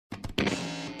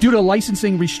Due to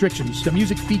licensing restrictions, the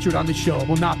music featured on this show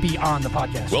will not be on the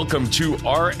podcast. Welcome to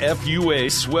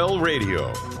RFUA Swell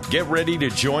Radio. Get ready to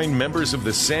join members of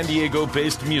the San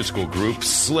Diego-based musical group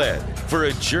SLED for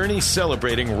a journey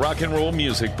celebrating rock and roll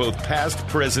music both past,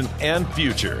 present, and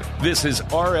future. This is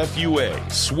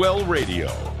RFUA Swell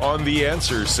Radio on The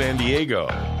Answer San Diego.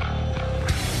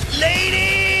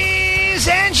 Ladies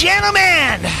and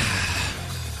gentlemen,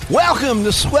 welcome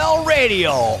to Swell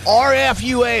Radio,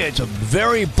 RFUA. It's a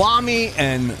very balmy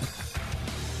and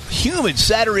humid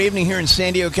Saturday evening here in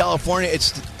San Diego, California.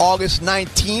 It's August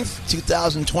 19th,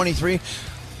 2023.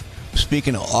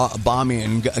 Speaking of balmy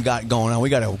and got going on, we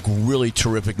got a really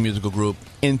terrific musical group.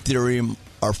 In Theory,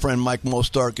 our friend Mike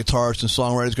Mostart, guitarist and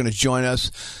songwriter, is going to join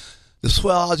us. The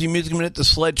Swell Aussie Music Minute, the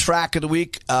SLED track of the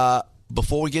week.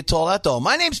 Before we get to all that, though,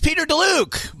 my name's Peter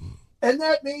DeLuke. And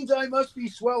that means I must be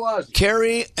Swell Aussie.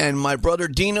 Carrie and my brother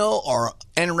Dino are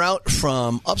en route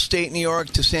from upstate New York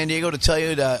to San Diego to tell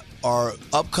you that our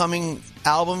upcoming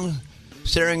album,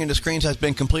 Staring into Screens, has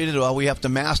been completed. We have to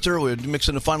master. We're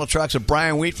mixing the final tracks of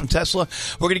Brian Wheat from Tesla.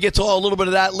 We're going to get to a little bit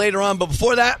of that later on. But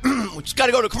before that, we just got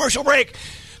to go to a commercial break.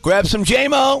 Grab some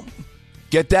J-Mo.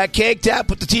 Get that cake tap,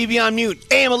 put the TV on mute.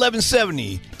 AM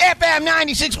 1170, FM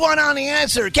 96.1 on The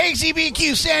Answer,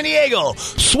 KCBQ San Diego,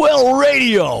 Swell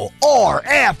Radio,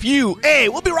 RFUA.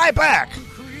 We'll be right back.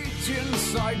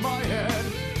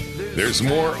 There's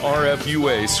more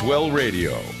RFUA Swell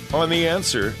Radio on The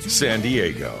Answer San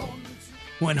Diego.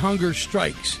 When hunger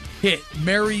strikes, hit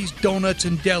Mary's Donuts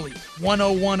and Deli,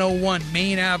 10101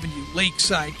 Main Avenue,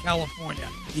 Lakeside, California.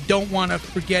 You don't want to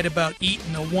forget about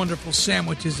eating the wonderful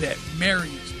sandwiches at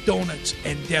Mary's Donuts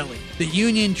and Deli. The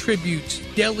Union Tribute's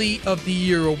Deli of the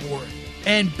Year Award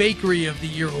and Bakery of the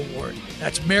Year Award.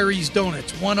 That's Mary's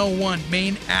Donuts, 101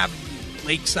 Main Avenue,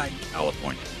 Lakeside,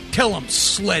 California. Tell them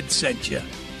SLED sent you.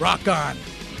 Rock on.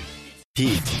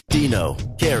 Pete, Dino,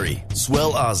 Carrie,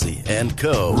 Swell Aussie, and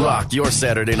Co. rock your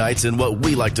Saturday nights in what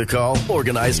we like to call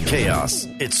organized chaos.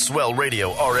 It's Swell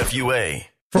Radio RFUA.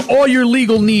 For all your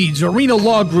legal needs, Arena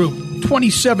Law Group,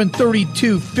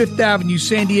 2732 Fifth Avenue,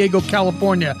 San Diego,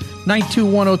 California,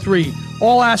 92103.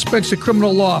 All aspects of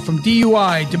criminal law, from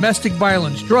DUI, domestic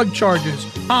violence, drug charges,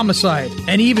 homicide,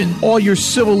 and even all your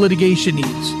civil litigation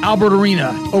needs. Albert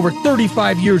Arena, over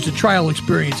 35 years of trial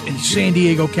experience in San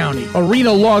Diego County.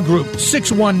 Arena Law Group,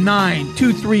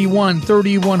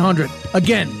 619-231-3100.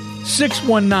 Again,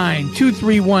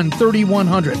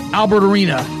 619-231-3100. Albert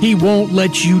Arena, he won't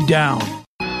let you down.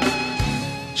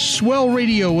 Swell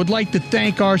Radio would like to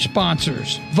thank our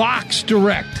sponsors: Vox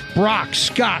Direct, Brock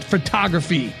Scott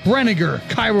Photography, Brenniger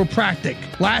Chiropractic,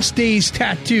 Last Days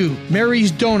Tattoo, Mary's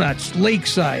Donuts,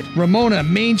 Lakeside, Ramona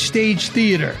Main Stage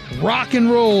Theater, Rock and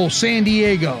Roll San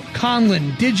Diego,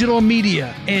 Conlin Digital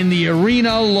Media, and the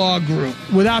Arena Law Group.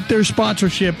 Without their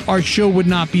sponsorship, our show would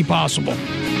not be possible.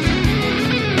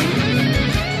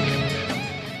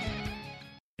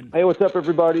 Hey, what's up,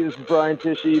 everybody? This is Brian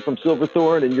Tichy from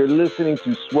Silverthorne, and you're listening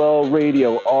to Swell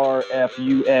Radio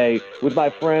RFUA with my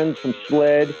friends from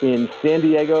SLED in San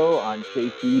Diego on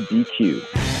KCBQ.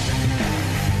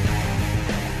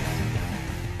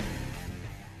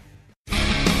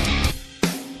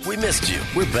 We missed you.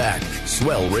 We're back.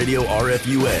 Swell Radio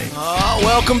RFUA.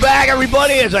 Welcome back,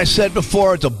 everybody. As I said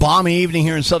before, it's a balmy evening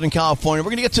here in Southern California.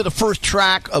 We're going to get to the first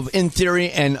track of In Theory,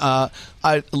 and I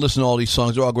listen to all these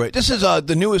songs. They're all great. This is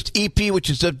the newest EP, which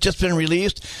has just been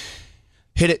released.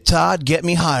 Hit it, Todd. Get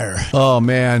Me Higher. Oh,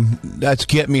 man. That's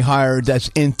Get Me Higher. That's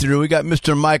In Theory. We got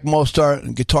Mr. Mike Mostart,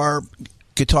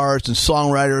 guitarist and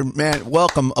songwriter. Man,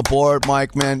 welcome aboard,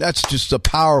 Mike, man. That's just a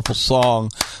powerful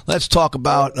song. Let's talk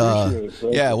about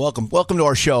welcome to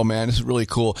our show, man. This is really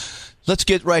cool. Let's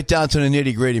get right down to the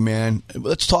nitty-gritty, man.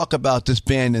 Let's talk about this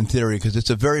band In Theory, because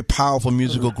it's a very powerful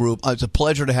musical group. It's a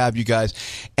pleasure to have you guys.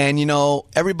 And you know,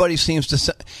 everybody seems to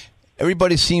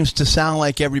sound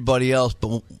like everybody else,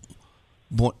 but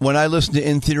when I listen to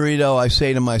In Theory, though, I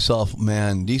say to myself,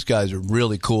 man, these guys are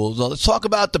really cool. So let's talk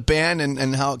about the band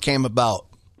and how it came about.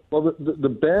 Well, the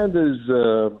band is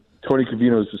Tony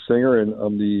Cavino is the singer, and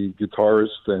I'm the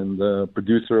guitarist and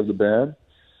producer of the band.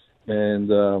 And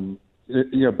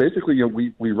basically,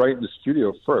 we write in the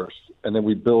studio first, and then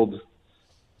we build.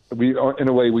 In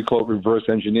a way, we call it reverse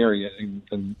engineering,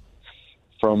 and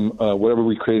from whatever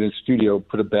we create in the studio,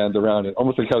 put a band around it,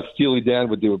 almost like how Steely Dan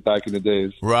would do it back in the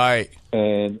days. Right.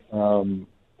 And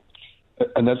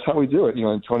that's how we do it.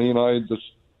 And Tony and I just,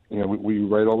 we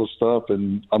write all the stuff,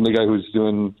 and I'm the guy who's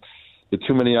doing the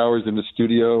too many hours in the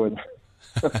studio and,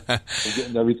 and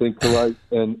getting everything correct,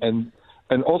 and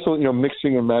also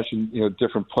mixing and matching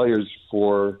different players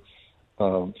for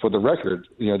the record.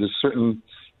 There's certain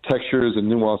textures and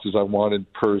nuances I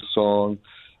wanted per song.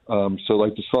 So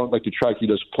like the track you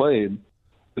just played,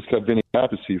 it's got Vinny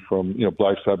Appice from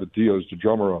Black Sabbath Dio's the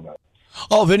drummer on that.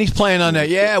 Oh, Vinny's playing on that.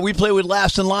 Yeah, we play with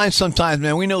Last in Line sometimes,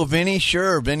 man. We know Vinny,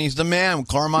 sure. Vinny's the man.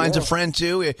 Carmine's a friend,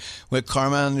 too. We had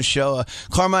Carmine on the show.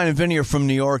 Carmine and Vinny are from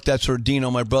New York. That's where Dino,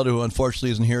 my brother, who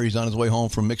unfortunately isn't here, he's on his way home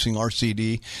from mixing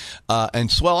RCD. And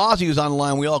Swell Ozzy was on the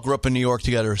line. We all grew up in New York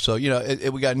together. So,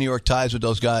 we got New York ties with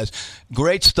those guys.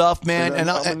 Great stuff, man.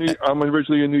 I'm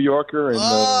originally a New Yorker, and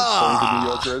Tony's a New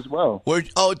Yorker as well.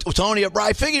 Tony,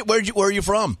 I figured, where are you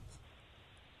from?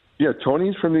 Yeah,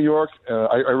 Tony's from New York.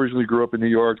 I originally grew up in New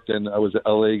York. Then I was an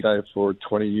LA guy for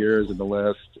 20 years. In the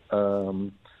last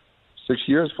 5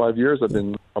 years, I've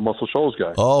been a Muscle Shoals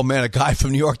guy. Oh, man, a guy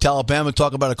from New York to Alabama.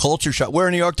 Talk about a culture shock. Where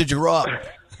in New York did you grow up?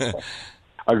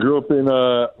 I grew up in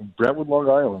Brentwood, Long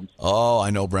Island. Oh,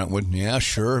 I know Brentwood. Yeah,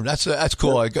 sure. That's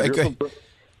cool.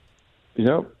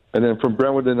 Yeah, and then from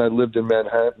Brentwood, then I lived in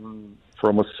Manhattan for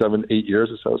almost 7-8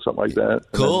 years or so, something like that.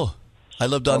 Cool. I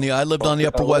lived on the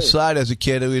Upper West Side as a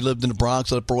kid. We lived in the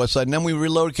Bronx, Upper West Side, and then we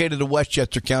relocated to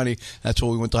Westchester County. That's where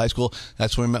we went to high school.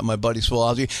 That's where I met my buddy Swell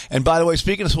Ozzy. And by the way,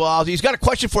 speaking of Swell Ozzy, he's got a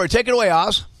question for you. Take it away,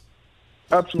 Oz.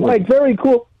 Absolutely, Mike. Very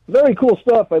cool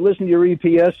stuff. I listened to your EP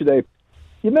yesterday.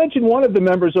 You mentioned one of the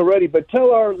members already, but tell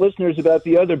our listeners about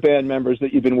the other band members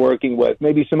that you've been working with.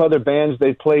 Maybe some other bands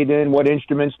they played in, what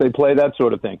instruments they play, that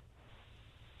sort of thing.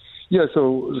 Yeah,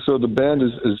 so the band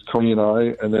is Tony and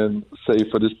I, and then say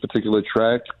for this particular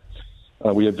track,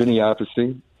 we have Vinny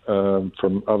Appice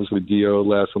from obviously Dio,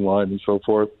 Last in Line, and so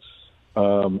forth.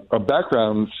 Our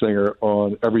background singer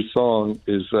on every song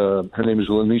is her name is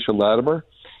Lanisha Latimer,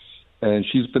 and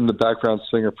she's been the background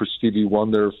singer for Stevie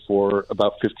Wonder for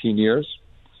about 15 years.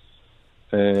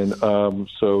 And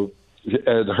so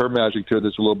add her magic to it.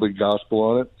 There's a little bit of gospel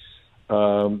on it.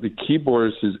 The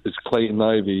keyboardist is Clayton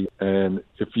Ivey, and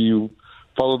if you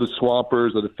follow the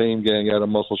Swampers or the Fame Gang out of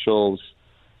Muscle Shoals,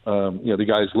 the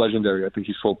guy is legendary. I think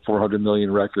he sold 400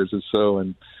 million records or so,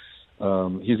 and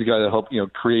he's the guy that helped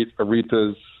create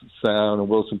Aretha's sound and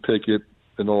Wilson Pickett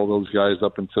and all those guys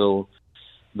up until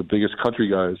the biggest country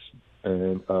guys.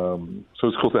 And so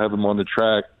it's cool to have him on the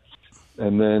track.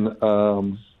 And then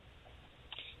the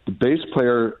bass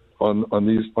player on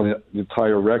the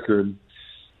entire record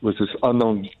was this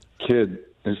unknown kid.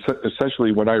 And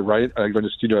essentially, when I write, I go in the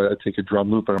studio, I take a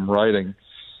drum loop, and I'm writing.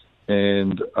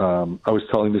 And I was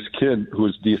telling this kid, who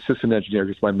was the assistant engineer,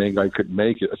 because my main guy couldn't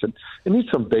make it, I said, "It needs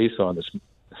some bass on this."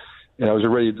 And I was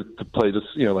ready to play this,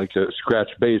 like a scratch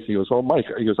bass. He goes, "Oh, Mike,"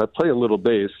 he goes, "I play a little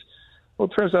bass." Well,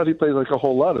 it turns out he plays like a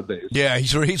whole lot of bass. Yeah,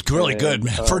 he's really good,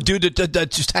 man. For a dude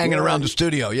that's just hanging around the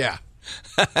studio, yeah.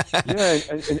 Yeah,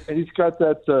 and he's got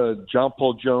that John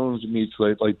Paul Jones meets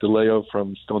like DeLeo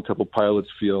from Stone Temple Pilots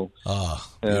feel.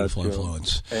 Beautiful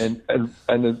influence. And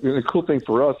the cool thing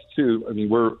for us too, I mean,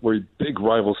 we're big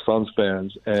Rival Sons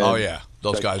fans. And oh yeah,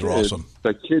 those guys were awesome.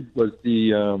 That kid was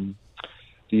the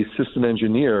assistant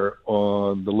engineer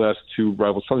on the last two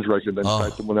Rival Sons records. In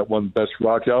fact, the one that won Best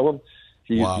Rock Album,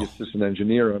 he's the assistant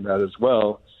engineer on that as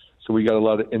well. So we got a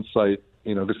lot of insight.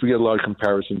 Because we get a lot of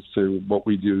comparisons to what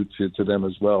we do to them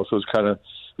as well. So it was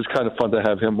kind of fun to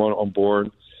have him on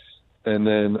board. And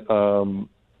then, so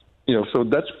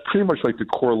that's pretty much like the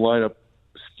core lineup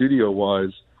studio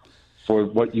wise for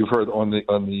what you heard on the.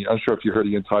 I'm sure if you heard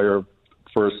the entire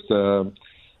first,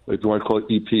 do you want to call it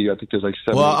EP? I think there's like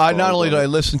 7. Well, not only did I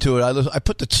listen to it, I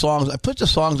put the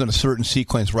songs in a certain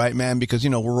sequence, right, man? Because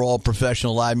we're all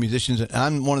professional live musicians, and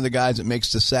I'm one of the guys that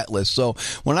makes the set list. So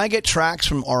when I get tracks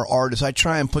from our artists, I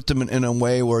try and put them in a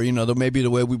way where maybe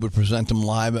the way we would present them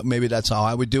live, but maybe that's how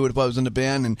I would do it if I was in the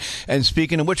band. And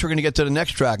speaking of which, we're going to get to the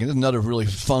next track, and this is another really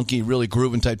funky, really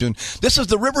grooving type tune. This is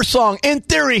the River song, In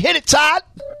Theory. Hit it, Todd.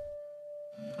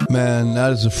 Man,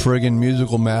 that is a friggin'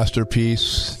 musical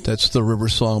masterpiece. That's the River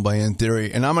Song by In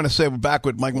Theory. And I'm going to say, we're back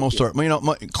with Mike Mostert.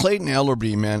 Clayton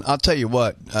Ellerby, man, I'll tell you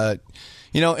what.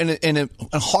 In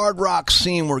a hard rock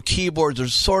scene where keyboards are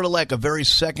sort of like a very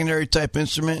secondary type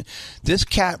instrument, this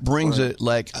cat brings it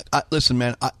like, listen,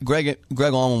 man, Greg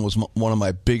Allman was one of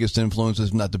my biggest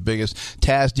influences, not the biggest.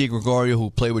 Taz DiGregorio, who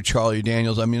played with Charlie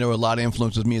Daniels. I mean, there were a lot of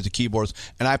influences me as a keyboardist,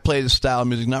 and I play this style of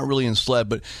music, not really in sled,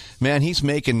 but man, he's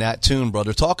making that tune,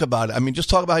 brother. Talk about it. I mean, just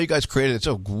talk about how you guys created it.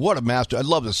 So what a master. I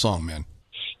love this song, man.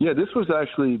 Yeah, this was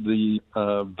actually the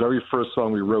very first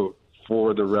song we wrote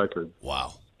for the record.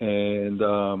 Wow. And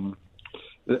and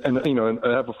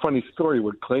I have a funny story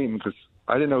with Clayton because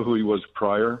I didn't know who he was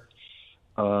prior.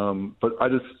 But I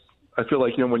feel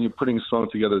like, when you're putting a song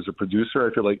together as a producer,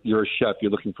 I feel like you're a chef. You're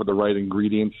looking for the right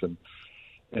ingredients. And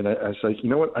I was like,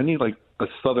 you know what? I need like a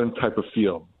Southern type of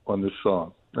feel on this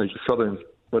song, like a Southern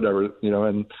whatever,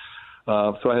 and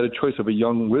so I had a choice of a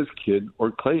young whiz kid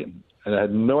or Clayton, and I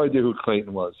had no idea who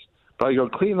Clayton was. But I go,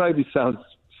 Clayton Ivey sounds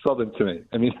Southern to me.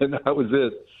 I mean, that was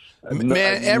it.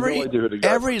 Man,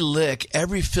 every lick,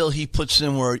 every fill he puts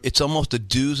in where it's almost the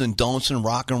do's and don'ts in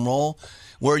rock and roll,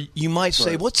 where you might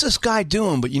say, what's this guy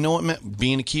doing? But you know what, man?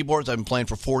 Being a keyboardist, I've been playing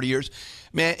for 40 years.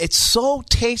 Man, it's so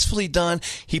tastefully done.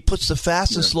 He puts the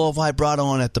fast and slow vibrato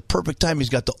on at the perfect time. He's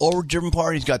got the overdriven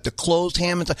part. He's got the closed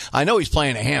Hammond. I know he's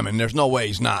playing a Hammond. There's no way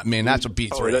he's not. Man, that's a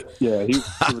B3.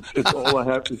 It's all I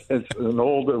have. It's an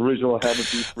old original Hammond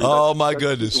B3. Oh, my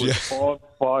goodness. It was on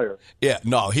fire. Yeah,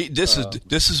 no, this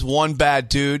is one bad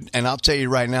dude, and I'll tell you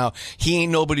right now, he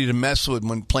ain't nobody to mess with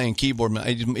when playing keyboard,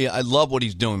 man. I love what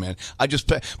he's doing, man.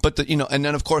 And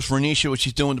then of course Renisha, what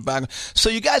she's doing in the background. So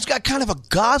you guys got kind of a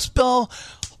gospel,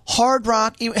 hard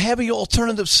rock, heavy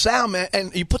alternative sound, man.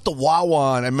 And you put the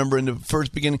wah-wah on, I remember in the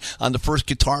first beginning, on the first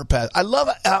guitar pad. I love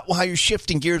how you're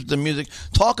shifting gears with the music.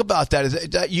 Talk about that. Is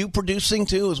that you producing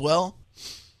too as well?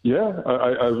 Yeah,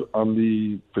 I'm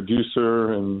the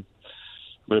producer and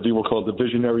whatever you will call it, the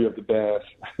visionary of the band.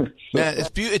 Man, it's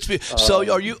beautiful. So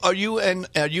are you and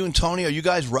Tony?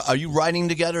 Are you writing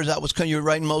together? Is that what's you're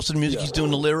writing most of the music? He's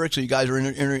doing the lyrics. Or you guys are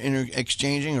inter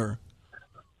exchanging, or?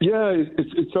 Yeah,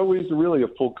 it's always really a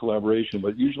full collaboration.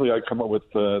 But usually I come up with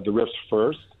the riffs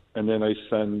first, and then I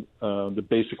send the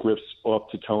basic riffs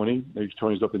off to Tony. Maybe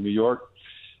Tony's up in New York,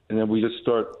 and then we just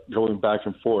start going back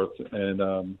and forth.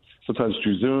 And sometimes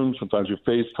through Zoom, sometimes through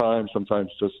FaceTime, sometimes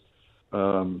just.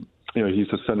 He's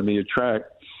just sending me a track,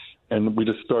 and we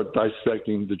just start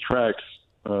dissecting the tracks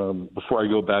before I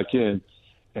go back in.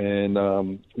 And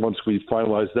once we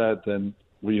finalize that, then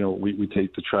we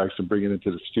take the tracks and bring it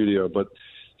into the studio. But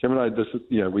Tim and I,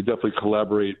 we definitely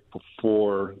collaborate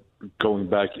before going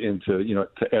back into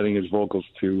to adding his vocals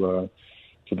to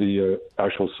the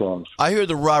actual songs. I hear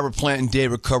the Robert Plant and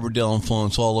David Coverdale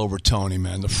influence all over Tony,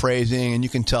 man. The phrasing, and you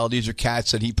can tell these are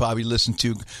cats that he probably listened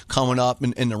to coming up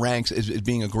in the ranks as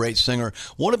being a great singer.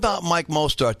 What about Mike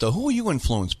Mostart, though? Who are you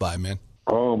influenced by, man?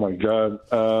 Oh, my God.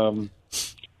 I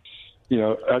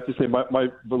have to say, my I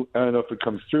don't know if it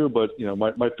comes through, but,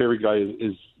 my favorite guy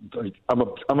is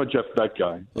I'm a Jeff Beck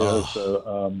guy.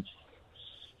 So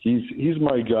he's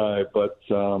my guy, but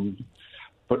I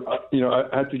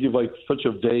had to give such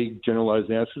a vague,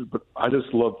 generalized answer. But I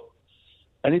just love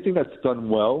anything that's done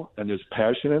well and there's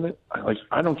passion in it.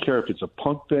 I don't care if it's a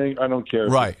punk thing. I don't care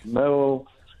if it's metal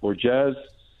or jazz.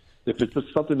 If it's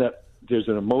just something that there's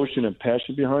an emotion and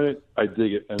passion behind it, I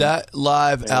dig it. That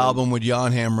live album with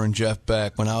Jan Hammer and Jeff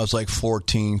Beck when I was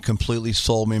 14 completely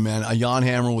sold me, man. Jan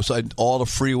Hammer was all the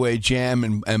Freeway Jam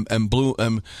and Blue,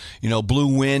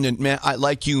 Blue Wind, and man,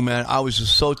 like you, man, I was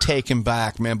just so taken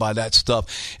back, man, by that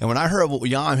stuff. And when I heard what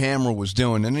Jan Hammer was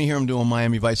doing, I didn't hear him doing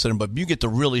Miami Vice, but you get to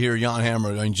really hear Jan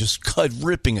Hammer just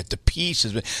ripping it to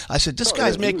pieces. I said, this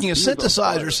guy's making a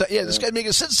synthesizer. This guy's making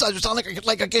a synthesizer sound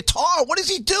like a guitar. What is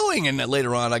he doing? And then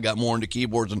later on, I got more into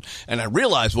keyboards and I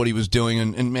realized what he was doing.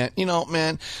 And man,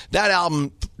 that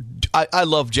album, I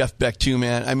love Jeff Beck too,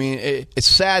 man. I mean, it's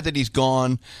sad that he's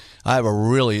gone. I have a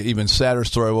really even sadder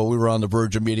story while we were on the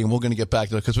verge of meeting. We're going to get back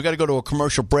to it because we got to go to a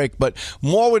commercial break. But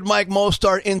more with Mike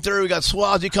Mostart in theory. We got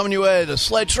Swell coming your way. The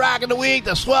Sled Track of the Week,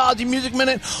 the Swell Music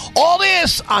Minute. All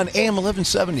this on AM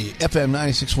 1170, FM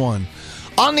 96.1.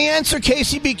 On The Answer,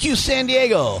 KCBQ San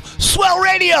Diego. Swell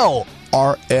Radio,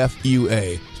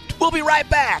 RFUA. We'll be right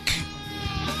back.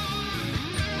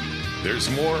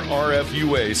 There's more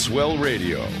RFUA Swell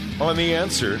Radio on The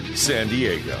Answer San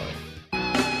Diego.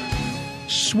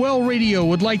 Swell Radio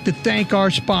would like to thank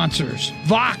our sponsors: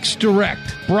 Vox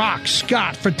Direct, Brock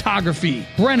Scott Photography,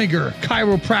 Brenniger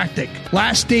Chiropractic,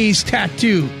 Last Days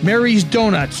Tattoo, Mary's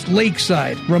Donuts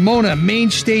Lakeside, Ramona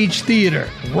Main Stage Theater,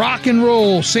 Rock and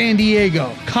Roll San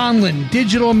Diego, Conlin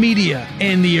Digital Media,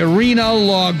 and the Arena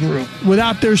Law Group.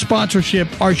 Without their sponsorship,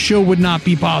 our show would not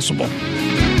be possible.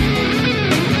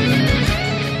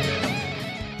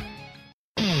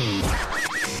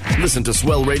 Listen to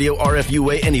Swell Radio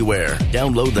RFUA anywhere.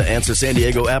 Download the Answer San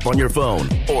Diego app on your phone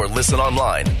or listen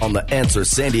online on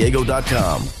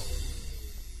theanswersandiego.com.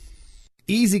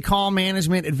 Easy call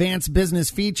management, advanced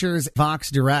business features, Vox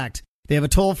Direct. They have a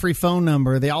toll-free phone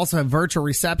number. They also have virtual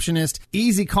receptionist,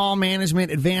 easy call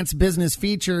management, advanced business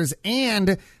features,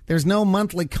 and there's no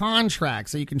monthly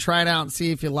contract, so you can try it out and see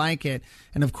if you like it.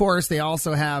 And, of course, they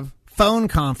also have phone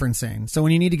conferencing. So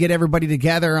when you need to get everybody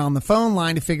together on the phone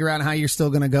line to figure out how you're still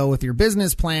going to go with your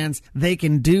business plans, they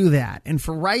can do that. And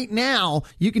for right now,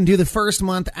 you can do the first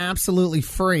month absolutely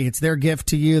free. It's their gift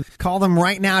to you. Call them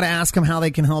right now to ask them how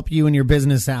they can help you and your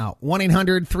business out.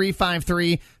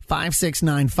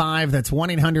 1-800-353-5695. That's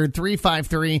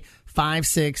 1-800-353-5695.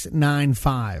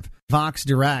 5695. Vox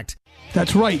Direct.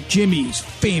 That's right, Jimmy's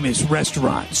famous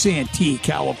restaurant, Santee,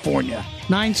 California.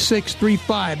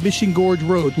 9635 Mission Gorge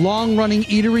Road. Long-running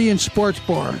eatery and sports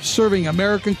bar, serving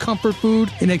American comfort food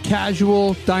in a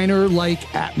casual,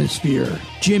 diner-like atmosphere.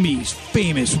 Jimmy's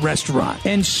famous restaurant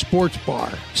and sports bar.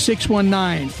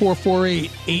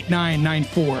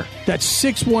 619-448-8994. That's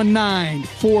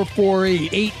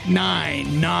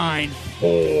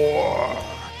 619-448-8994.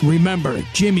 Remember,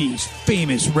 Jimmy's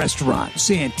famous restaurant,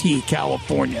 Santee,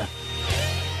 California.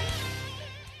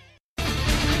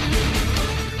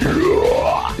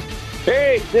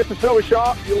 Hey, this is Noah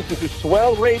Shaw. You listen to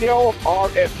Swell Radio,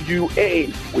 RFUA,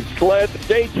 with Sled.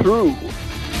 Stay true.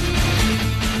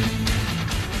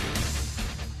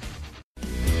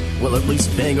 Well, at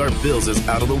least paying our bills is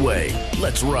out of the way.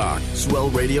 Let's rock. Swell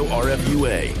Radio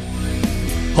RFUA.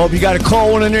 Hope you got a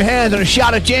cold one in your hand and a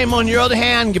shot of jam on your other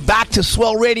hand. Get back to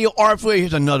Swell Radio Rfua.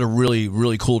 Here's another really,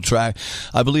 really cool track.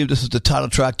 I believe this is the title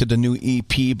track to the new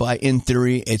EP by In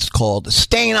Theory. It's called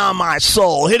Stain on My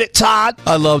Soul. Hit it, Todd.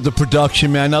 I love the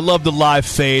production, man. I love the live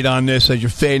fade on this as you're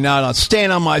fading out on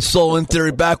Stain on My Soul. In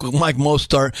Theory, back with Mike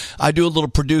Mostart. I do a little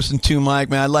producing too, Mike,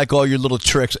 man. I like all your little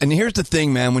tricks. And here's the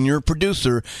thing, man. When you're a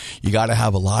producer, you got to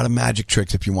have a lot of magic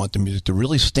tricks if you want the music to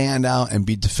really stand out and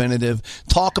be definitive.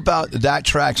 Talk about that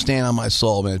track. Stand on My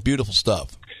Soul, man. Beautiful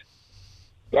stuff.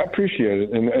 I appreciate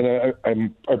it, and I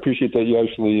appreciate that you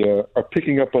actually are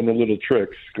picking up on the little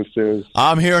tricks, because there's.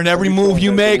 I'm hearing every move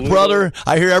you make, brother.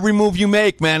 I hear every move you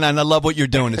make, man, and I love what you're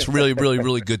doing. It's really, really,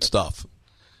 really good stuff.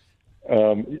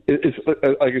 It's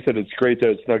like I said, it's great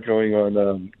that it's not going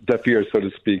on deaf ears, so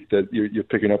to speak. That you're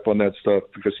picking up on that stuff,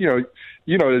 because you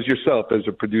know, as yourself, as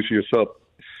a producer yourself,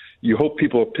 you hope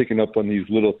people are picking up on these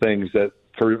little things that,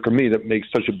 for me, that makes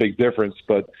such a big difference.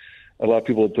 But a lot of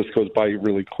people, it just goes by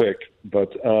really quick.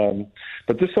 But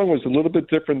this song was a little bit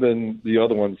different than the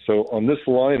other one. So on this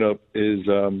lineup is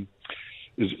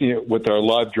with our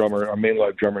live drummer, our main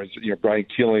live drummer is Brian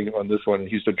Keeling on this one.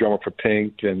 He's the drummer for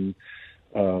Pink, and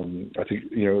I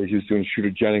think he's doing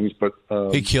Shooter Jennings. But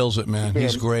he kills it, man.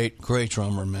 He's great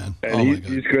drummer, man. And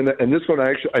he's gonna. And this one,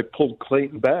 I pulled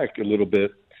Clayton back a little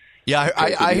bit. Yeah,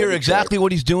 I hear exactly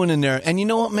what he's doing in there. And you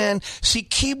know what, man? See,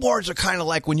 keyboards are kind of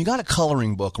like when you got a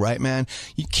coloring book, right, man?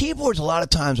 Keyboards a lot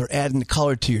of times are adding the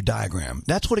color to your diagram.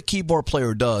 That's what a keyboard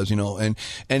player does, And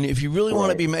if you really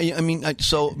want to be,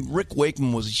 so Rick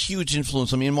Wakeman was a huge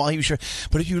influence on me, and while he was sure.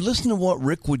 But if you listen to what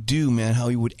Rick would do, man, how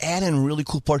he would add in really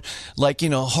cool parts, like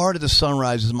 "Heart of the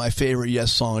Sunrise" is my favorite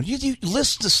Yes song. You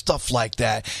listen to stuff like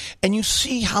that, and you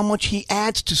see how much he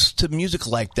adds to music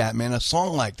like that, man. A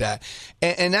song like that,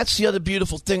 and that's the other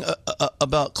beautiful thing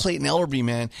about Clayton Ellerby,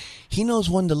 man. He knows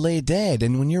when to lay dead,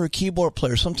 and when you're a keyboard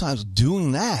player, sometimes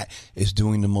doing that is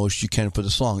doing the most you can for the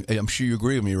song. I'm sure you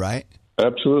agree with me, right?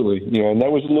 Absolutely. And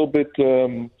that was a little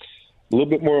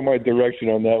bit more of my direction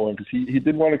on that one, because he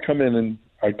did want to come in, and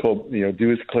I called do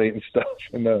his Clayton stuff,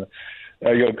 and I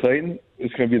go, Clayton,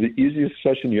 it's going to be the easiest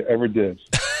session you ever did.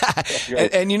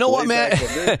 and you know what, man?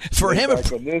 For him,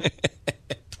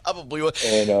 probably.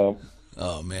 And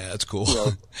oh, man, that's cool.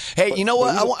 Hey, you know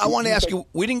what? I want to ask you,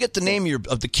 we didn't get the name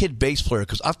of the kid bass player,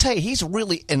 because I'll tell you, he's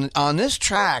really, and on this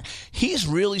track, he's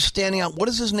really standing out. What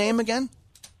is his name again?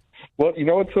 Well,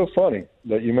 what's so funny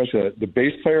that you mentioned that? The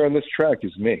bass player on this track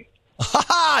is me.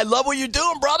 I love what you're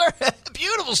doing, brother.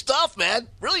 Beautiful stuff, man.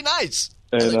 Really nice.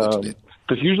 And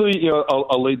because usually,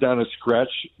 I'll lay down a scratch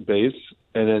bass,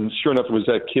 and then sure enough,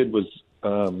 that kid was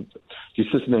the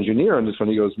assistant engineer on this one.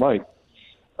 He goes, Mike,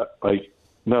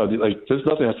 no, there's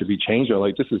nothing has to be changed.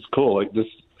 This is cool.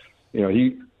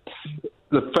 The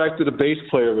fact that the bass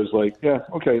player was like, yeah,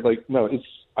 okay, no,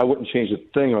 I wouldn't change a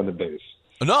thing on the bass.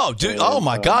 No, dude. Oh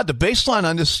my God, the bass line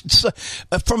on this,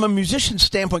 from a musician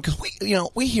standpoint, because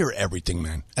we hear everything,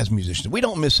 man. As musicians, we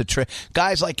don't miss a trick.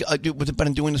 Guys like have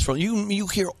been doing this for you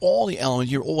hear all the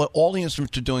elements, you hear all the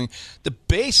instruments are doing. The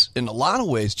bass, in a lot of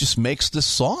ways, just makes this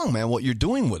song, man. What you're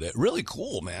doing with it, really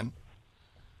cool, man.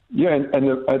 Yeah,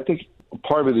 and I think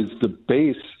part of it is the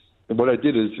bass. And what I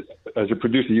did is, as a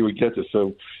producer, you would get this.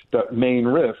 So that main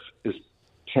riff is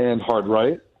panned hard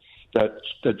right. That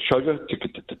chugga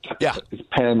is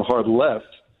panned hard left,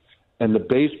 and the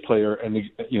bass player and the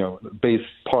bass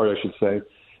part, I should say,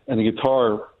 and the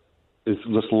guitar is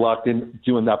just locked in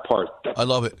doing that part. I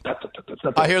love it.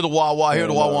 I hear the wah-wah. I hear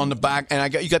the wah-wah on the back,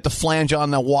 and you got the flange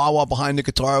on the wah-wah behind the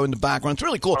guitar in the background. It's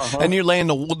really cool. And you're laying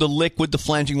the lick with the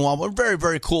flanging wah-wah. Very,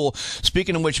 very cool.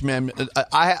 Speaking of which, man,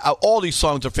 I all these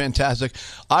songs are fantastic.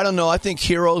 I don't know. I think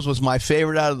Heroes was my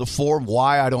favorite out of the four.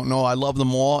 Why? I don't know. I love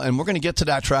them all, and we're going to get to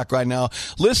that track right now.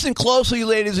 Listen closely,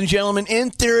 ladies and gentlemen. In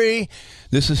Theory,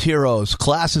 This is Heroes.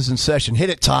 Classes in session. Hit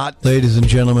it, Todd. Ladies and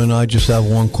gentlemen, I just have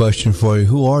one question for you.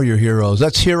 Who are your heroes?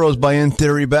 That's Heroes by In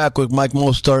Theory, back with Mike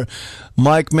Mostart.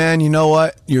 Mike, man, you know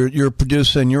what? You're a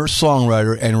producer and you're a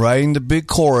songwriter, and writing the big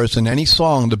chorus in any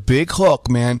song, the big hook,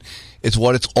 man, is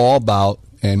what it's all about.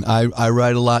 And I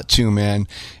write a lot too, man.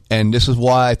 And this is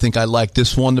why I think I like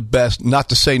this one the best. Not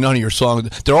to say none of your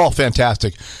songs. They're all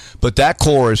fantastic. But that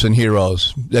chorus in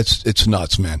Heroes, it's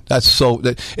nuts, man. That's so.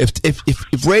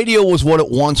 If radio was what it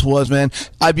once was, man,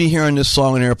 I'd be hearing this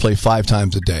song on airplay 5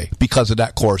 times a day because of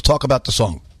that chorus. Talk about the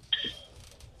song.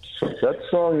 That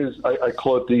song is, I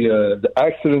call it the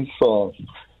accident song.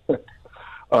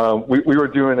 We were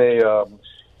doing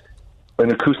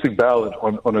an acoustic ballad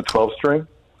on a 12-string.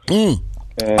 And,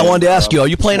 I wanted to ask you: Are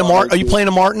you playing a Martin? Are you playing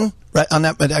a Martin right on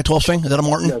that 12-string? Is that a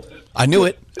Martin? Yes. I knew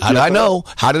it. How did I know?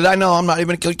 How did I know? I'm not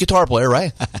even a guitar player,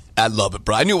 right? I love it,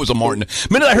 bro. I knew it was a Martin. The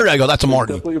minute I heard it, I go, "That's a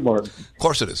Martin." Definitely a Martin. Of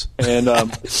course it is. And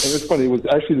it's funny. It was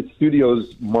actually the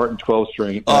studio's Martin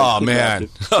 12-string. Oh man!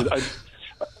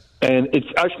 And it's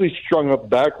actually strung up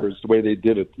backwards the way they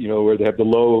did it. You know, where they have the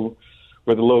low.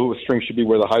 Where the low string should be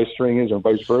where the high string is, and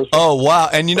vice versa. Oh wow!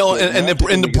 And you know, in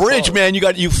the bridge, man,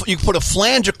 you put a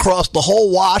flange across the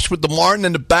whole wash with the Martin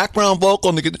and the background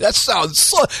vocal. And that's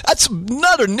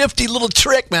another nifty little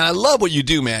trick, man. I love what you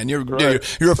do, man. You're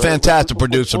a fantastic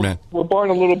producer, man. We're borrowing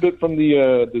a little bit from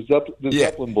the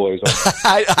Zeppelin boys.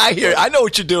 I hear. I know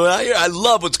what you're doing. I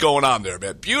love what's going on there,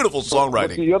 man. Beautiful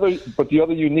songwriting. But the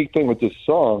other unique thing with this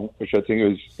song, which I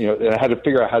think is, I had to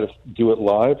figure out how to do it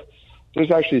live. There's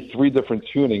actually 3 different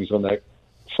tunings on that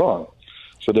song.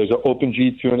 So there's an open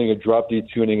G tuning, a drop D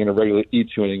tuning, and a regular E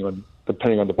tuning,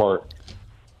 depending on the part.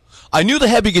 I knew the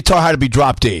heavy guitar had to be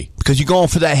drop D because you're going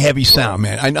for that heavy sound,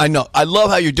 man. I know. I love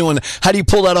how you're doing it. How do you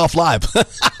pull that off live?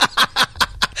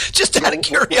 Just out of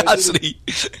curiosity.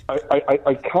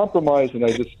 I compromised and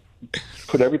I just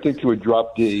put everything to a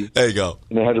drop D. There you go.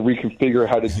 And I had to reconfigure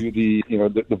how to do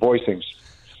the voicings.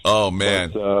 Oh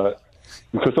man. But,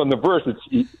 because on the verse, it's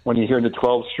when you hear the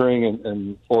 12-string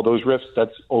and all those riffs,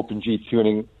 that's open G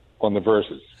tuning on the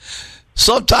verses.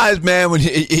 Sometimes, man, when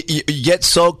you get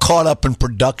so caught up in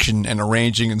production and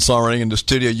arranging and songwriting in the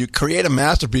studio, you create a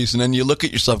masterpiece, and then you look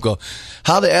at yourself and go,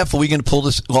 how the F are we going to pull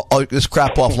this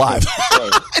crap off live?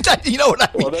 You know what I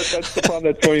mean? Well, that's the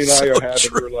problem that Tony and I are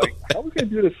having. We're like, how are we going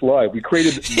to do this live? We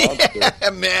created this monster. Yeah,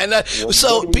 man. What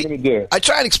are we going to do? I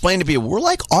try and explain to people, we're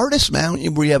like artists,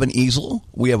 man. We have an easel.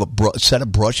 We have a set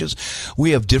of brushes.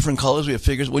 We have different colors. We have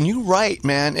figures. When you write,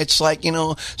 man, it's like,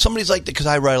 somebody's like, because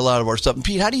I write a lot of our stuff. And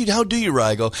Pete, how do you write?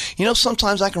 I go,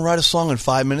 sometimes I can write a song in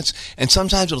 5 minutes, and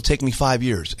sometimes it'll take me 5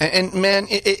 years. And man,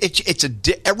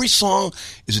 every song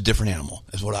is a different animal,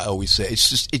 is what I always say.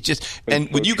 And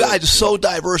with you guys, it's so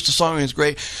diverse. The song is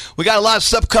great. We got a lot of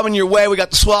stuff coming your way. We got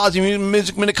the Swell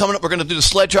Music Minute coming up. We're going to do the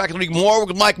sled track more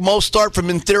with Mike Mostart from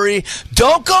In Theory.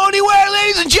 Don't go anywhere,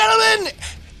 ladies and gentlemen.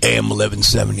 AM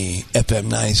 1170, FM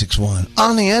 96.1.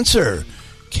 On The Answer,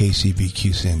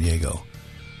 KCBQ San Diego.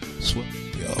 Swell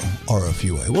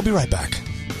Rfua. We'll be right back.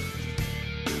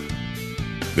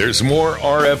 There's more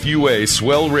RFUA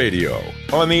Swell Radio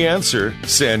on The Answer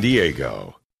San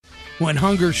Diego. When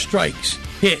hunger strikes,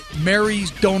 hit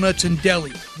Mary's Donuts and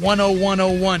Deli,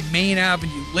 10101 Main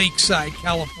Avenue, Lakeside,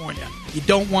 California. You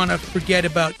don't want to forget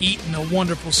about eating the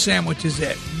wonderful sandwiches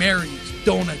at Mary's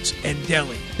Donuts and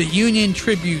Deli. The Union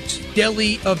Tribute's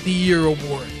Deli of the Year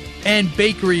Award and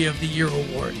Bakery of the Year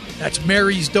Award. That's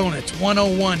Mary's Donuts,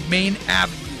 101 Main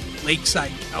Avenue,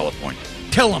 Lakeside, California.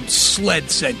 Tell them Sled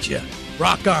sent you.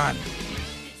 Rock on.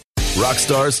 Rock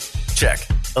stars? Check.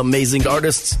 Amazing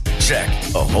artists? Check.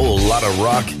 A whole lot of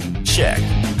rock? Check.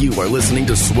 You are listening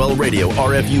to Swell Radio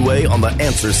RFUA on The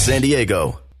Answer San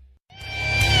Diego.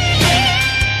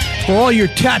 For all your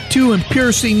tattoo and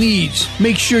piercing needs,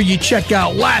 make sure you check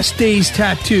out Last Days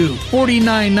Tattoo,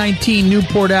 4919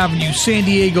 Newport Avenue, San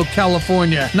Diego,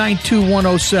 California,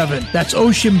 92107. That's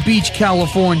Ocean Beach,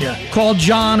 California. Call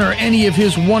John or any of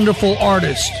his wonderful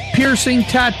artists. Piercing,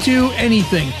 tattoo,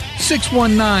 anything.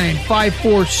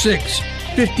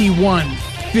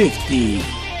 619-546-5150.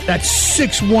 That's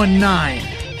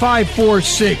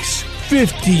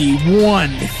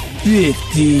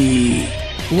 619-546-5150.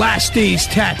 Last Days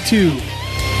Tattoo.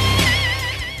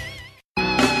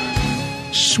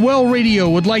 Swell Radio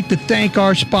would like to thank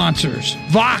our sponsors: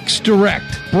 Vox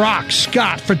Direct, Brock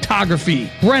Scott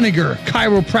Photography, Brenniger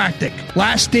Chiropractic,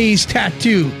 Last Days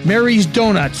Tattoo, Mary's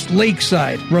Donuts,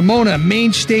 Lakeside, Ramona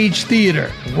Main Stage Theater,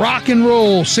 Rock and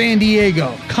Roll San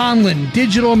Diego, Conlin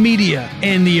Digital Media,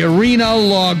 and the Arena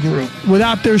Law Group.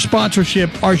 Without their sponsorship,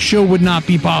 our show would not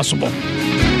be possible.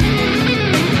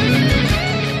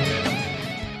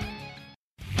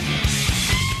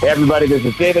 Hey everybody, this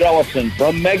is David Ellison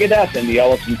from Megadeth and the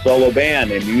Ellison Solo Band,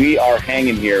 and we are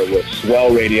hanging here with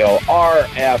Swell Radio,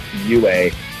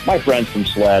 RFUA, my friends from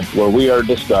SLED, where we are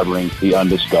discovering the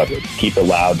undiscovered. Keep it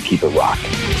loud, keep it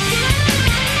rocking.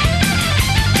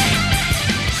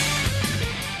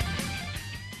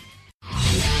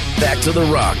 Back to the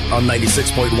Rock on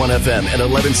 96.1 FM and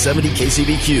 1170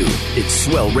 KCBQ. It's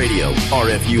Swell Radio,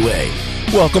 RFUA.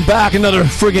 Welcome back. Another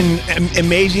friggin'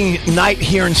 amazing night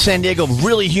here in San Diego.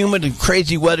 Really humid and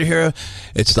crazy weather here.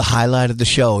 It's the highlight of the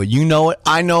show. You know it.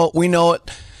 I know it. We know it.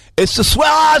 It's the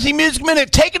Swell Ozzy Music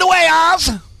Minute. Take it away, Oz.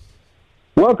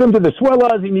 Welcome to the Swell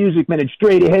Ozzy Music Minute.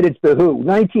 Straight ahead, it's The Who.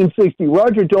 1960,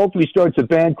 Roger Daltrey starts a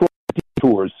band called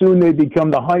Tour. Soon they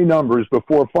become the High Numbers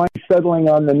before finally settling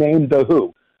on the name The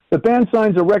Who. The band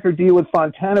signs a record deal with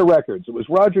Fontana Records. It was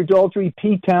Roger Daltrey,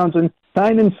 Pete Townsend,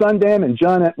 Simon Sundam, and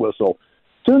John Entwistle.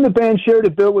 Soon the band shared a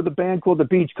bill with a band called the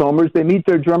Beachcombers. They meet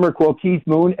their drummer called Keith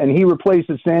Moon, and he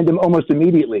replaces Sandem almost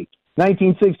immediately.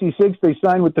 1966, they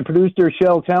signed with the producer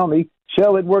Shel Talmy.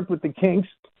 Shel had worked with the Kinks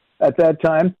at that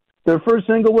time. Their first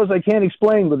single was I Can't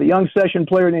Explain, with a young session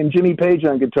player named Jimmy Page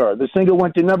on guitar. The single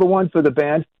went to #1 for the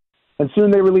band, and soon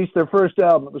they released their first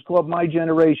album. It was called My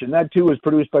Generation. That, too, was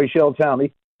produced by Shel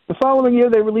Talmy. The following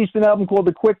year, they released an album called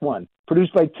The Quick One,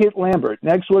 produced by Kit Lambert.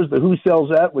 Next was The Who Sells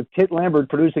Out, with Kit Lambert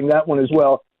producing that one as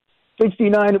well.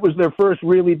 69, it was their first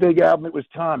really big album. It was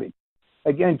Tommy.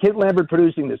 Again, Kit Lambert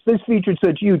producing this. This featured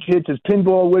such huge hits as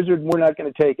Pinball Wizard and We're Not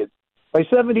Going to Take It. By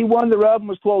 71, their album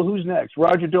was called Who's Next?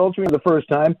 Roger Daltrey for the first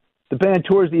time. The band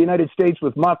tours the United States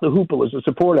with Mott the Hoople as a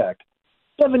support act.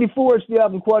 74, it's the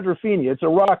album Quadrophenia. It's a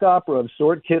rock opera of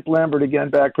sort. Kit Lambert again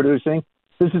back producing.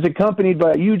 This is accompanied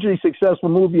by a hugely successful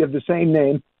movie of the same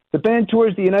name. The band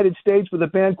tours the United States with a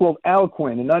band called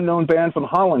Alcuin, an unknown band from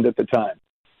Holland at the time.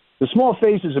 The Small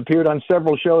Faces appeared on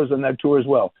several shows on that tour as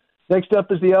well. Next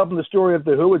up is the album The Story of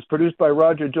The Who. It's produced by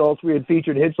Roger Daltrey and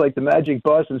featured hits like The Magic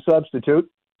Bus and Substitute.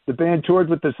 The band toured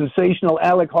with the sensational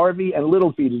Alec Harvey and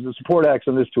Little Feat as the support acts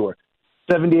on this tour.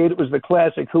 78, it was the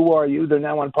classic Who Are You? They're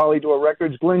now on Polydor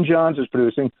Records. Glyn Johns is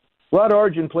producing. Rod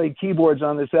Argent played keyboards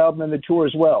on this album and the tour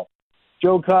as well.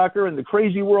 Joe Cocker and The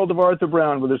Crazy World of Arthur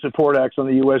Brown were the support acts on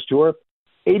the U.S. tour.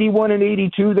 81 and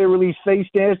 82, they released Face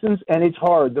Dancers and It's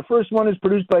Hard. The first one is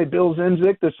produced by Bill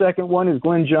Zinzik. The second one is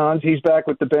Glyn Johns. He's back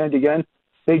with the band again.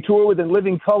 They tour with In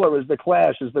Living Color as The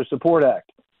Clash as their support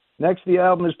act. Next, the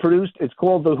album is produced. It's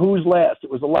called The Who's Last. It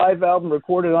was a live album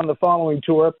recorded on the following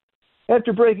tour.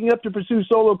 After breaking up to pursue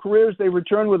solo careers, they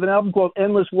returned with an album called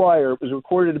Endless Wire. It was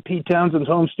recorded at Pete Townsend's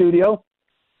home studio.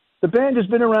 The band has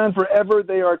been around forever.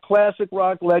 They are classic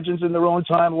rock legends in their own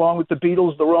time, along with the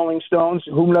Beatles, the Rolling Stones.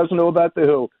 Who doesn't know about The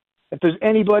Who? If there's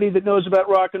anybody that knows about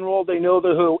rock and roll, they know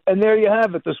The Who. And there you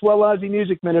have it, the Swell Ozzy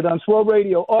Music Minute on Swell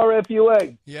Radio,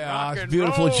 RFUA. Yeah, it's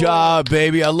beautiful job,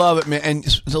 baby. I love it, man. And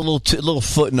it's a little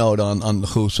footnote on The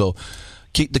Who. So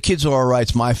The Kids Are All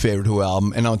Right's my favorite Who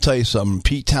album. And I'll tell you something,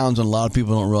 Pete Townsend, a lot of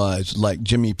people don't realize, like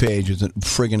Jimmy Page is a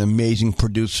friggin' amazing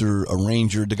producer,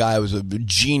 arranger. The guy was a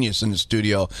genius in the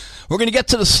studio. We're going to get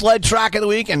to the sled track of the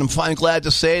week, and I'm finally glad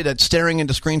to say that Staring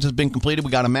Into Screens has been completed.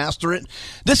 We got to master it.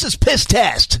 This is Piss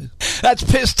Test. That's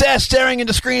Piss Test, Staring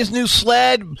Into Screens, new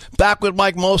sled. Back with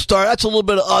Mike Mostar. That's a little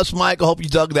bit of us, Mike. I hope you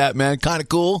dug that, man. Kind of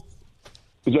cool.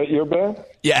 Is that your band?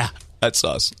 Yeah, that's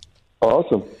us.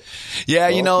 Awesome. Yeah,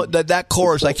 you know, that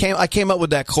chorus, I came up with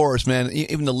that chorus, man.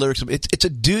 Even the lyrics, it's a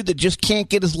dude that just can't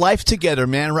get his life together,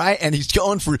 man, right? And he's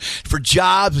going for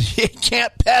jobs. He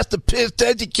can't pass the piss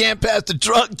test. He can't pass the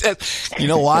drug test. You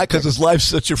know why? Because his life's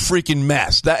such a freaking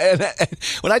mess. And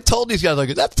when I told these guys, I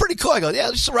go, that's pretty cool. I go,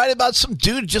 yeah, just write about some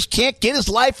dude who just can't get his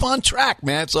life on track,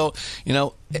 man. So, you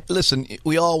know, listen,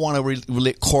 we all want to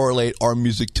correlate our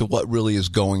music to what really is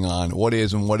going on, what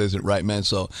is and what isn't, right, man?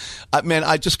 So, man,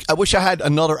 I wish I had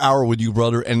another hour with you,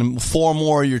 brother, and 4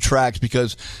 more of your tracks,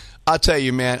 because I'll tell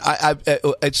you, man,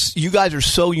 it's you guys are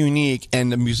so unique,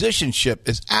 and the musicianship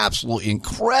is absolutely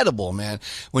incredible, man.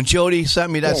 When Jody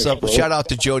sent me that stuff, shout out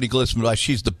to Jody Glissman,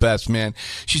 she's the best, man.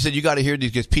 She said, you got to hear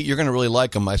these guys. Pete, you're going to really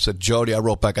like them. I said, Jody, I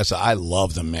wrote back, I said, I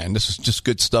love them, man. This is just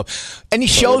good stuff. Any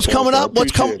shows coming up?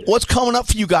 What's coming up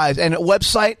for you guys? And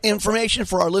website information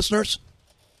for our listeners?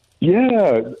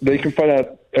 Yeah, they can find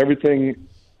out everything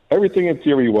in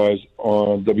theory-wise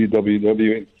on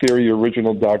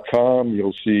www.theoryoriginal.com.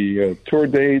 You'll see tour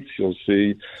dates. You'll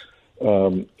see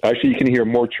actually, you can hear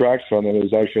more tracks on it.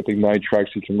 There's actually, I think, 9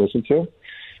 tracks you can listen to.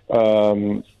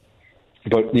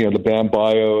 But, you know, the band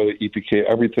bio, the EPK,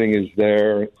 everything is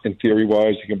there in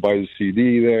theory-wise. You can buy the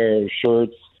CD there,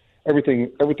 shirts.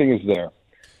 Everything is there.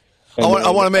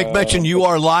 I want to make mention you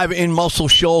are live in Muscle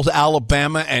Shoals,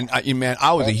 Alabama, and man,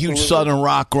 I was a huge Southern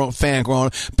rock fan growing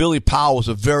up. Billy Powell was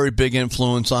a very big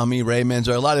influence on me. Ray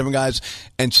Manzarek, a lot of different guys,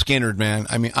 and Skinner, man.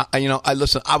 I mean, I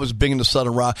listen. I was big into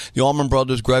Southern rock. The Allman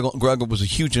Brothers, Greg was a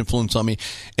huge influence on me.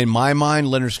 In my mind,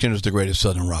 Leonard Skinner is the greatest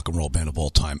Southern rock and roll band of all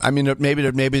time. I mean, maybe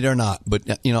they're not, but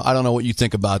I don't know what you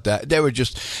think about that. They were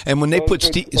just, and when they put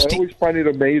Steve, I always find it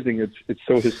amazing. It's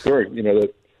so historic.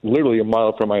 That literally a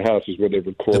mile from my house is where they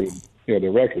recorded, the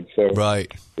record. So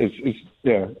right,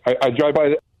 I drive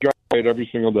by it every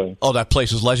single day. Oh, that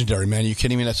place is legendary, man. Are you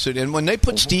kidding me? That's it. And when they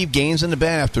put Steve Gaines in the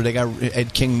band after they got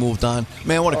Ed King moved on,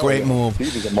 man, what a great move.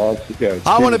 Steve is a monster. Yeah,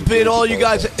 I want to bid all you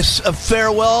guys a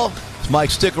farewell. Mike,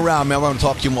 stick around, man. I want to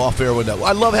talk to you off air with that.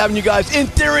 I love having you guys. In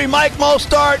Theory, Mike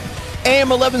Mostart, AM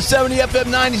 1170, FM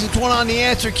 96.1 on The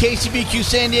Answer, KCBQ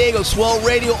San Diego, Swell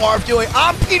Radio, RFUA.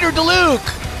 I'm Peter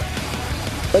DeLuke.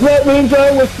 And that means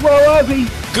I was Swell Ozzy.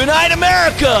 Good night,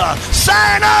 America.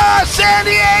 Sayonara, San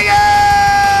Diego.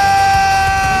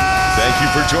 Thank you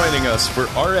for joining us for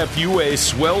RFUA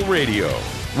Swell Radio,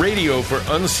 radio for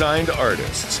unsigned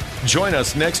artists. Join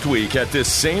us next week at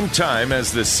this same time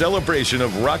as the celebration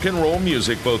of rock and roll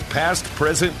music, both past,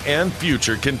 present, and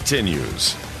future,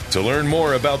 continues. To learn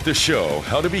more about the show,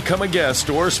 how to become a guest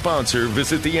or sponsor,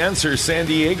 visit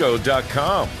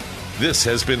theanswersandiego.com. This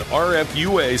has been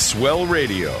RFUA Swell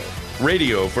Radio,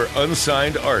 radio for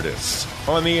unsigned artists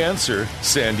on The Answer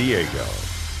San Diego.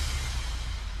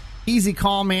 Easy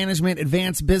call management,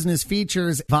 advanced business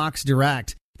features, Vox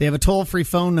Direct. They have a toll-free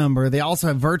phone number. They also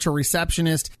have virtual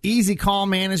receptionist, easy call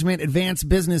management, advanced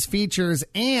business features,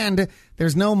 and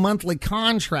there's no monthly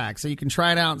contract, so you can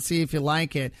try it out and see if you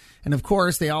like it. And, of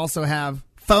course, they also have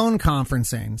phone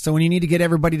conferencing. So when you need to get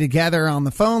everybody together on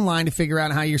the phone line to figure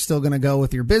out how you're still going to go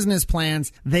with your business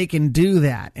plans, they can do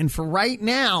that. And for right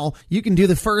now, you can do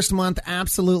the first month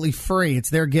absolutely free. It's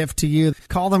their gift to you.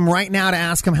 Call them right now to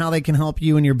ask them how they can help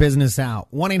you and your business out.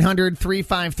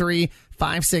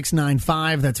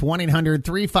 1-800-353-5695. That's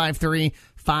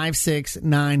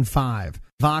 1-800-353-5695.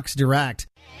 Vox Direct.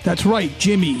 That's right,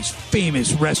 Jimmy's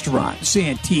famous restaurant,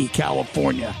 Santee,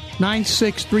 California.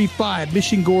 9635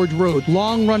 Mission Gorge Road.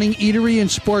 Long-running eatery and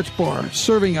sports bar,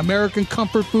 serving American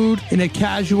comfort food in a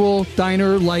casual,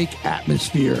 diner-like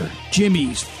atmosphere.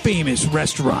 Jimmy's famous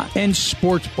restaurant and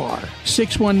sports bar.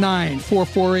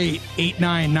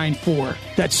 619-448-8994.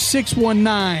 That's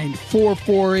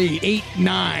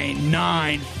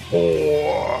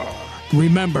 619-448-8994.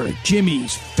 Remember,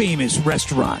 Jimmy's famous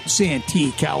restaurant,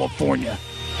 Santee, California.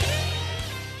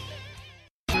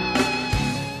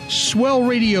 Swell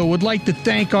Radio would like to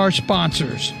thank our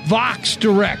sponsors: Vox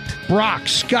Direct, Brock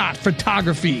Scott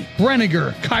Photography,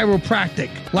 Brenniger Chiropractic,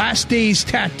 Last Days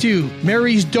Tattoo,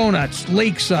 Mary's Donuts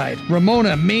Lakeside,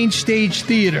 Ramona Main Stage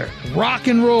Theater, Rock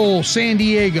and Roll San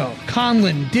Diego,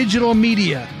 Conlin Digital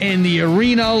Media, and the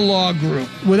Arena Law Group.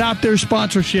 Without their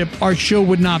sponsorship, our show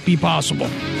would not be possible.